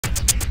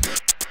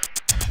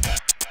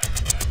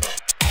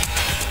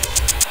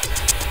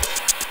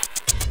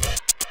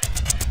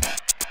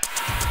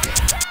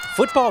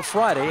Football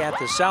Friday at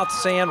the South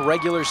San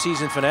regular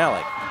season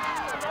finale.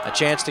 A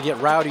chance to get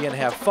rowdy and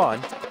have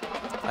fun.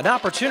 An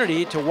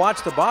opportunity to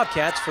watch the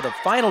Bobcats for the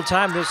final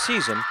time this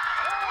season.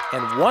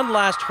 And one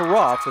last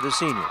hurrah for the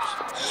seniors.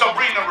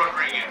 Sabrina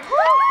Rodriguez.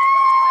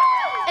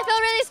 It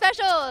felt really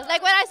special.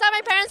 Like when I saw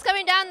my parents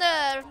coming down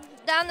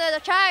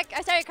the track,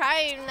 I started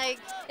crying. Like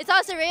it's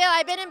all surreal.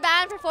 I've been in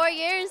band for 4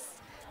 years,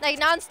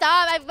 like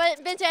nonstop. I've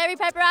been to every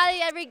pep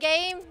rally, every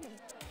game,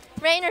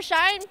 rain or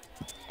shine,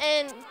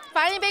 and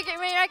finally being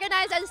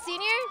recognized as a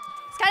senior,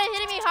 it's kind of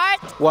hitting me hard.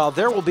 While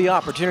there will be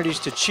opportunities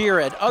to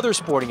cheer at other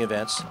sporting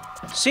events,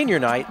 senior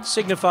night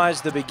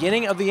signifies the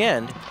beginning of the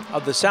end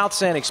of the South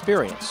San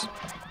experience.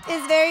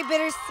 It's very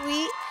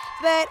bittersweet,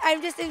 but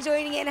I'm just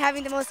enjoying it and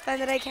having the most fun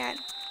that I can.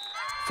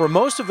 For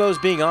most of those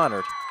being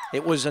honored,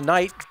 it was a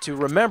night to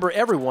remember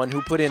everyone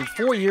who put in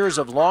 4 years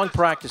of long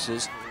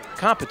practices,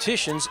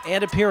 competitions,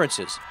 and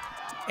appearances.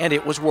 And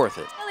it was worth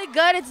it. Really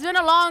good. It's been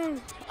a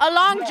long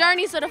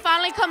journey, so to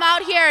finally come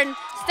out here and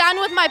stand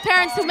with my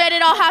parents who made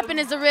it all happen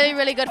is a really,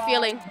 really good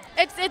feeling.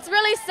 It's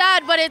really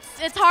sad, but it's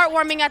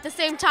heartwarming at the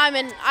same time,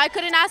 and I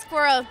couldn't ask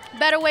for a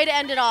better way to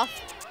end it off.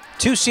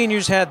 Two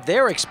seniors had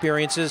their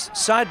experiences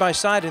side by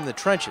side in the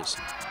trenches.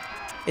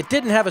 It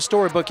didn't have a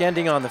storybook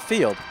ending on the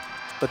field,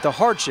 but the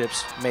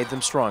hardships made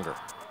them stronger.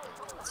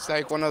 It's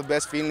like one of the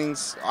best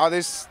feelings. All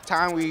this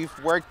time we've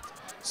worked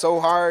so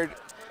hard,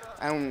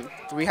 and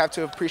we have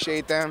to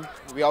appreciate them.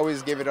 We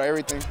always give it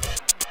everything.